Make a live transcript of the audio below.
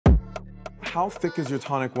how thick is your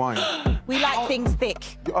tonic wine? We like things thick.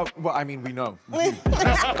 Well, I mean, we know.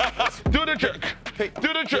 Do the trick.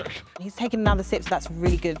 Do the trick. He's taking another sip, so that's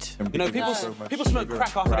really good. You know, people smoke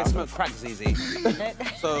crack after they smoke crack,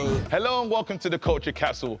 Zeze. So... Hello and welcome to the Culture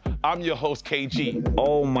Capsule. I'm your host, KG.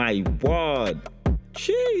 Oh my word.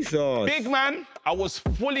 Jesus. Big man, I was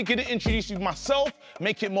fully gonna introduce you myself,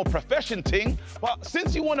 make it more profession ting, but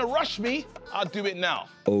since you wanna rush me, I'll do it now.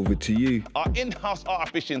 Over to you. Our in-house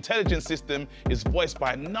artificial intelligence system is voiced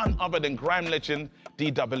by none other than grime legend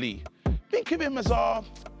DWE. Think of him as our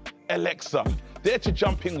Alexa, there to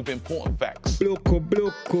jump in with important facts. Bloco,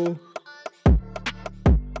 bloco.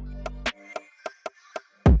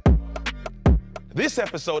 This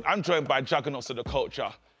episode, I'm joined by juggernauts of the culture.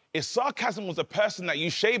 If sarcasm was a person that you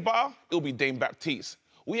shea butter, it'll be Dane Baptiste.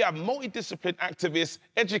 We have multidiscipline activist,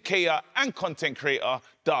 educator, and content creator,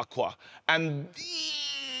 Darkwah. And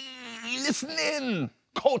listening,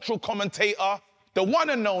 cultural commentator, the one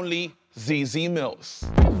and only Zeze Millz.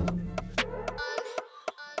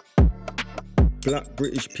 Black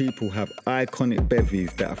British people have iconic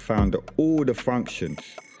bevies that are found at all the functions.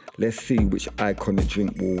 Let's see which iconic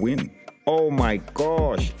drink will win. Oh my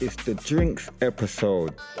gosh, it's the drinks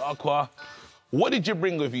episode. Darkwah, what did you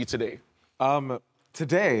bring with you today?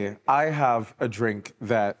 Today, I have a drink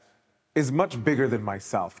that is much bigger than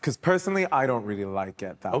myself, because personally, I don't really like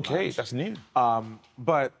it that much. Okay, that's new.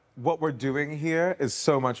 But what we're doing here is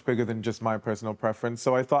so much bigger than just my personal preference,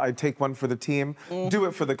 so I thought I'd take one for the team, do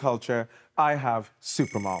it for the culture. I have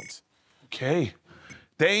Super Malt. Okay.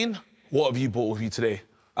 Dane, what have you brought with you today?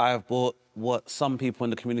 I have bought what some people in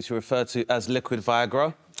the community refer to as liquid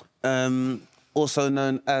Viagra, also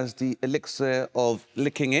known as the elixir of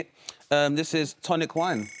licking it. This is tonic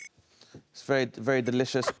wine. It's very, very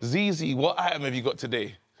delicious. Zeze, what item have you got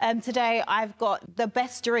today? Today, I've got the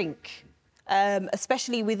best drink,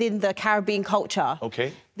 especially within the Caribbean culture.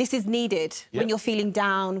 Okay. This is needed when you're feeling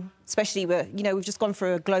down, especially we've just gone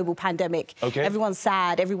through a global pandemic. Okay. Everyone's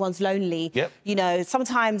sad, everyone's lonely. Yep. You know,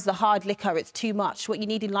 sometimes the hard liquor, it's too much. What you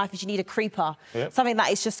need in life is you need a creeper. Yep. Something that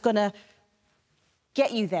is just gonna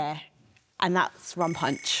get you there. And that's rum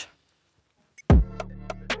punch.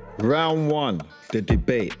 Round one, the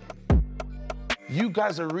debate. You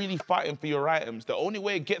guys are really fighting for your items. The only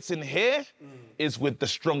way it gets in here is with the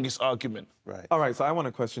strongest argument. Right. All right, so I want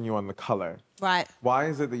to question you on the color. Right. Why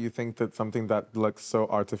is it that you think that something that looks so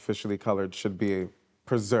artificially colored should be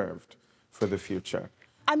preserved for the future?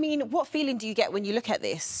 I mean, what feeling do you get when you look at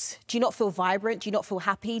this? Do you not feel vibrant? Do you not feel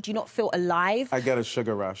happy? Do you not feel alive? I get a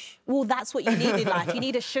sugar rush. Well, that's what you need in life. You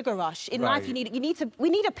need a sugar rush. In life, we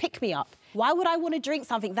need a pick-me-up. Why would I want to drink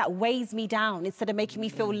something that weighs me down instead of making me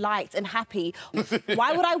feel light and happy?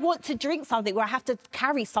 Why would I want to drink something where I have to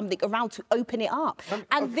carry something around to open it up?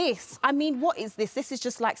 And this, I mean, what is this? This is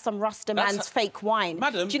just like some Rasta man's fake wine.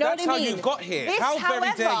 Madam, do you know that's what I mean? how you got here. This, How however,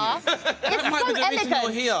 very dare you? It's might so be the reason elegant.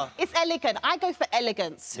 you're here. It's elegant. I go for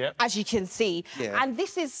elegance, as you can see. Yeah. And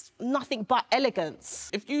this is nothing but elegance.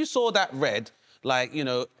 If you saw that red, like, you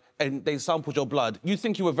know, and they sampled your blood, you'd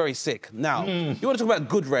think you were very sick. Now, you want to talk about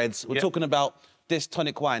good reds, we're talking about this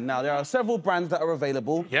tonic wine. Now, there are several brands that are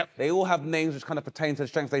available. Yep. They all have names which kind of pertain to the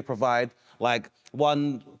strength they provide. Like,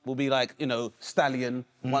 one will be like, you know, Stallion.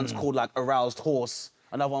 One's called, like, Aroused Horse.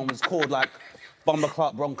 Another one was called, like, Bomber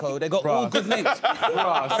Clark Bronco. They got all good names.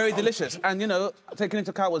 Very delicious. And, you know, taking into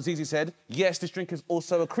account what Zeze said, yes, this drink is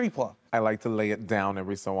also a creeper. I like to lay it down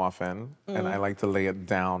every so often, and I like to lay it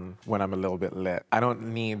down when I'm a little bit lit. I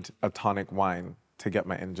don't need a tonic wine to get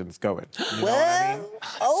my engines going. You know what I mean?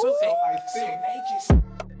 So I think...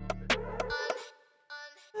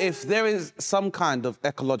 If there is some kind of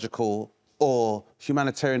ecological or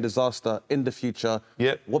humanitarian disaster in the future,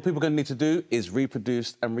 what people are going to need to do is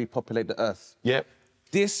reproduce and repopulate the Earth.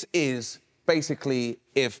 This is basically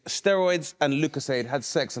if steroids and Lucozade had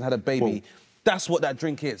sex and had a baby, that's what that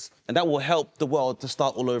drink is. And that will help the world to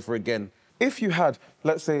start all over again. If you had,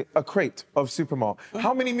 let's say, a crate of Super Malt,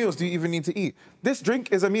 how many meals do you even need to eat? This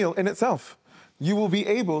drink is a meal in itself. You will be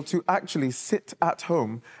able to actually sit at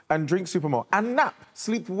home and drink Super Malt and nap,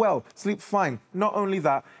 sleep well, sleep fine. Not only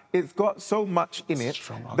that, it's got so much in it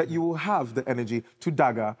that you will have the energy to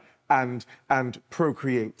dagger and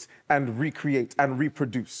procreate and recreate and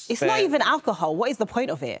reproduce. It's not even alcohol. What is the point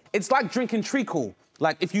of it? It's like drinking treacle.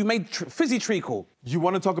 Like if you made fizzy treacle. You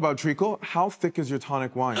want to talk about treacle? How thick is your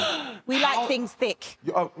tonic wine? We like things thick.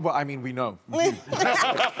 Well, I mean, we know.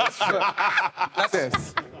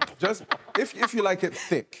 Sis, just if you like it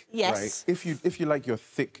thick, right? If you like your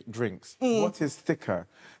thick drinks, what is thicker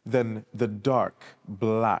than the dark,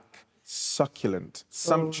 black, succulent,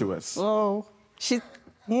 sumptuous She's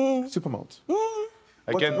Super Malt?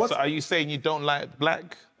 Again, so are you saying you don't like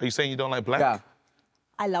black? Are you saying you don't like black? Yeah.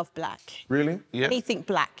 I love black. Really? Yeah. Anything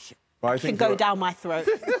black Well, I can think go you're- down my throat.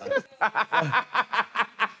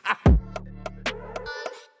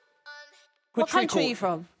 What country are you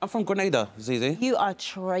from? I'm from Grenada, Zeze. You are a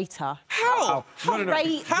traitor. How? No.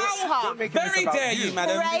 Traitor. Don't make this Very about dare you,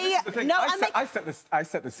 madam. The thing, No, I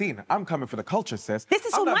set the scene. I'm coming for the culture, sis. This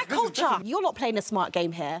is I'm all not- my this is- culture. You're not playing a smart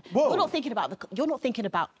game here. Whoa. You're not thinking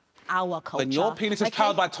about our culture. When your penis is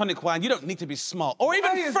powered by tonic wine, you don't need to be smart or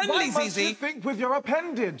even Why friendly, must you Zeze. think with your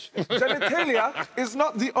appendage? Genitalia is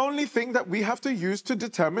not the only thing that we have to use to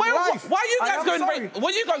determine life. Why are you I guys am going sorry. raving?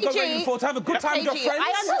 What are you guys go raving for? To have a good time with your KG, friends?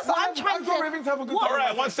 I understand. What I'm trying I'm not raving to have a good What? time. All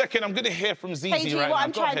right, 1 second. I'm going to hear from Zeze KG, right what now.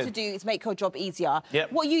 I'm Go trying ahead. to do is make your job easier.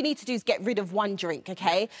 Yep. What you need to do is get rid of one drink,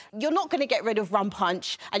 okay? You're not going to get rid of rum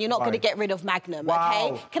punch, and you're not going to get rid of Magnum,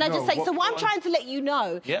 Wow. okay? Can I just No, say? So what I'm what- trying to let you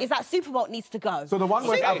know Yep. is that Supermalt needs to go. So the one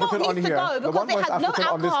West Supermalt African on needs to here, go the because one it West has no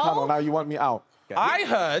African on this panel, alcohol. now you want me out. I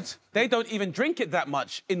heard they don't even drink it that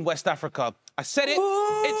much in West Africa. I said it,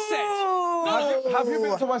 it's said. Have you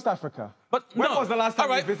been to West Africa? But when no. was the last time All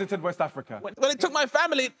right. you visited West Africa? Well, it took my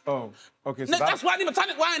family. Oh, okay. So No, that's why I need my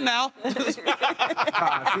tonic wine now. See,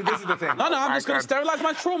 this is the thing. No, I'm just going to sterilize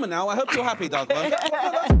my trauma now. I hope you're happy,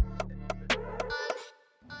 Darkwah.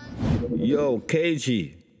 Yo,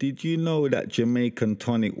 KG, did you know that Jamaican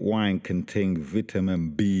tonic wine contains vitamin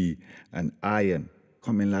B and iron?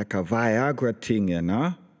 Coming like a Viagra thing, you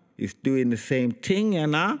know? It's doing the same thing, you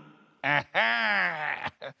know?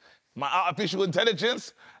 My artificial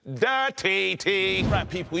intelligence, dirty tea. Right,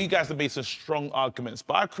 people, you guys have made some strong arguments,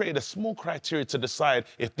 but I created a small criteria to decide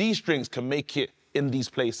if these drinks can make it in these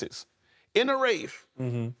places. In a rave,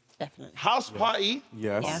 Definitely. house party,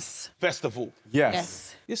 Yes. festival.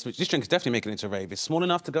 Yes. This drink is definitely making it into a rave. It's small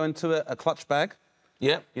enough to go into a clutch bag.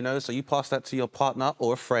 Yeah. You know, so you pass that to your partner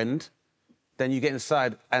or a friend. Then you get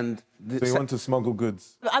inside and... So you want to smuggle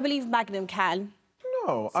goods? I believe Magnum can.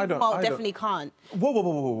 No, I don't. Supermalt I definitely can't.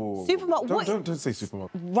 Whoa. Supermalt, what? Don't say Supermalt.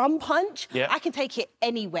 Rum punch, Yeah. I can take it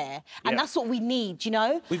anywhere. And Yeah. that's what we need, you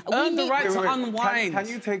know? We've earned the right to unwind. Can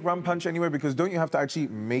you take rum punch anywhere? Because don't you have to actually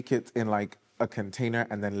make it in like a container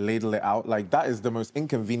and then ladle it out? Like that is the most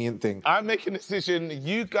inconvenient thing. I'm making a decision.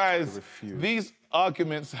 You guys, refuse. these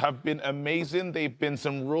arguments have been amazing. They've been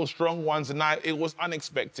some real strong ones, and it was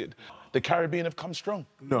unexpected. The Caribbean have come strong.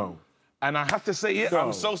 No. And I have to say it,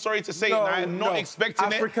 I'm so sorry to say it, No, and I'm not no. expecting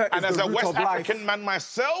Africa it. And is as the a root West of life. African man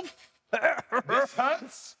myself, this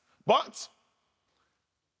hurts, but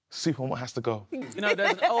Supermalt has to go. You know,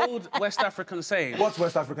 there's an old West African saying. What's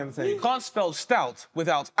West African saying? You can't spell stout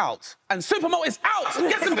without out. And Supermalt is out!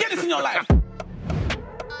 Get some Guinness in your life!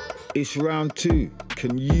 It's round 2.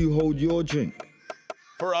 Can you hold your drink?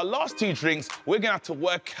 For our last 2 drinks, we're gonna have to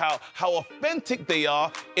work out how authentic they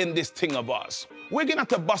are in this ting of ours. We're gonna have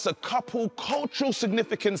to bust a couple cultural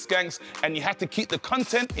significance skanks, and you have to keep the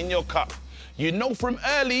content in your cup. You know from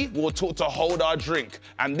early, we'll talk to hold our drink,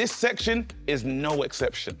 and this section is no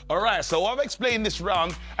exception. All right, so I've explained this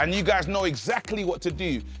round, and you guys know exactly what to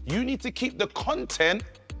do. You need to keep the content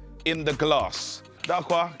in the glass.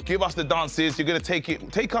 Darkwah, give us the dances. You're gonna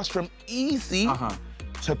take us from easy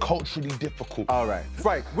to culturally difficult. All right.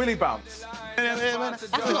 Right, Willy Bounce.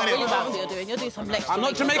 That's not really about what you're doing. You're doing some lecture. I'm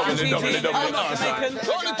not Jamaican, Zeze. I'm not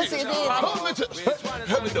Jamaican.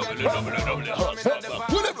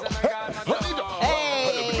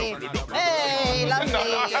 Hey, lovely.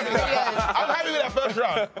 I'm happy with that first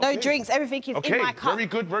round. No drinks, everything is Okay, in my cup. very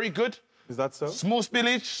good, very good. Is that so? Small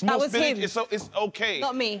spillage, small was spillage. him. It's okay.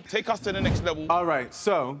 Not me. Take us to the next level. All right,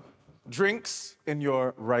 so drinks in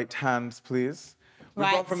your right hands, please. We've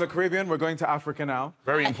Right. gone from the Caribbean, we're going to Africa now.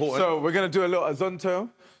 Very important. So we're gonna do a little azonto.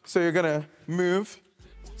 So you're gonna move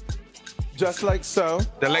just like so.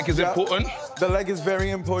 The leg is important. The leg is very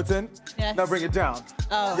important. Yes. Now bring it down.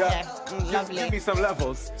 Oh, yeah. Lovely. Give me some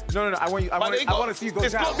levels. No, I want you. I want to see you go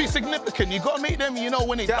It's down. got to be significant. You got to make them, you know,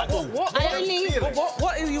 when it Yeah. double. What are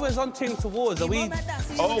you azonting towards? Are we...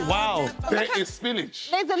 Oh, wow. There is spillage.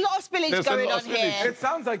 There's a lot of spillage There's a going lot on of spillage. here. It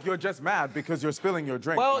sounds like you're just mad because you're spilling your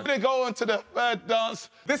drink. Well, they go on to the third dance.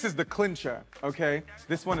 This is the clincher, okay?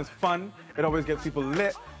 This one is fun. It always gets people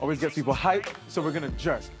lit, always gets people hyped. So we're gonna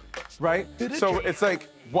jerk, right? So it's like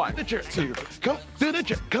 1, 2. Come, do the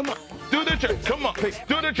jerk. Come on. Do the jerk. Come on.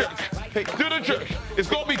 Do the jerk. Do the jerk. It's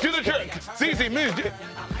got to be do the jerk. Zeze Millz.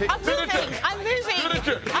 I'm moving. I'm moving. Do the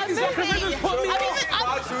jerk. I'm moving.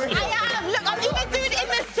 I am. Look, I'm even doing it in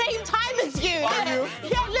the same time as you. Are you?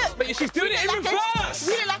 Yeah, look. But she's doing it in reverse.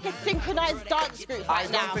 We look like a synchronized dance group I right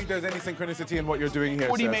don't now. think there's any synchronicity in what you're doing here.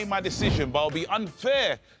 already Seth. made my decision, but it'll be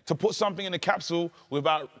unfair to put something in the capsule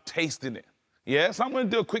without tasting it. Yeah, so I'm gonna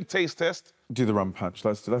do a quick taste test. do the rum punch.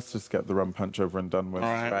 Let's just get the rum punch over and done with.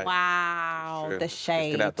 All right. Wow, the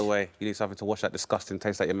shade. Get it out the way. You need something to wash that disgusting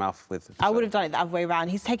taste out your mouth with. I would have done it the other way around.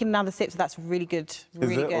 He's taken another sip, so that's really good.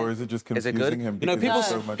 Really is it, good. or is it just confusing good? him? You know, because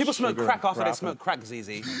there's so much people smoke sugar crack and after they smoke crack,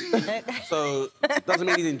 Zeze. So doesn't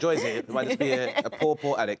mean he enjoys it. It might just be a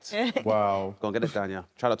poor addict. Wow. Go on, get it down, yeah.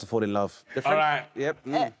 Try not to fall in love. All right. Yep.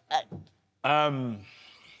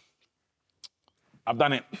 I've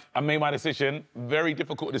done it. I made my decision. Very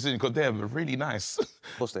difficult decision because they're really nice. Of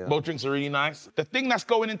course they are. Both drinks are really nice. The thing that's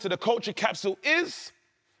going into the culture capsule is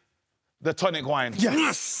the tonic wine.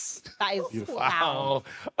 Yes! That is Wow.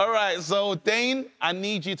 All right, so Dane, I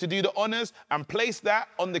need you to do the honors and place that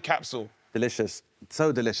on the capsule. Delicious.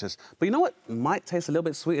 So delicious. But you know what might taste a little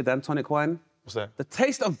bit sweeter than tonic wine? What's that? The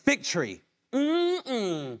taste of victory.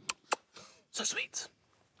 So sweet.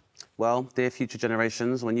 Well, dear future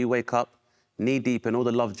generations, when you wake up knee-deep in all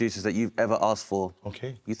the love juices that you've ever asked for,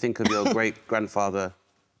 you think of your great-grandfather,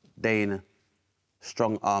 Dane,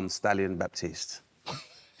 strong-armed stallion Baptiste,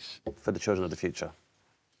 for the children of the future.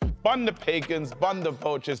 Bun the pagans, bun the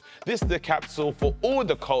vultures. This is the capsule for all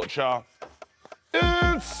the culture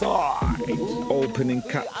inside. Opening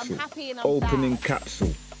capsule. I'm happy and I'm Opening sad.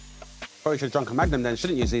 capsule. Probably should have drunk a Magnum then,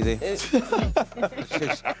 shouldn't you, Zeze?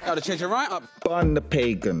 That would have changed it right up. Bun the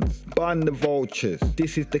pagans, bun the vultures.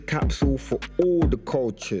 This is the capsule for all the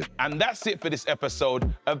cultures. And that's it for this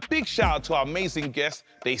episode. A big shout out to our amazing guests.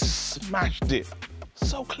 They smashed it.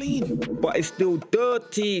 So clean. But it's still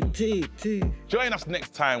dirty. Join us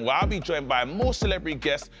next time where I'll be joined by more celebrity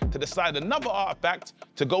guests to decide another artifact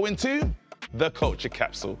to go into the Culture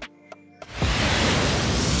Capsule.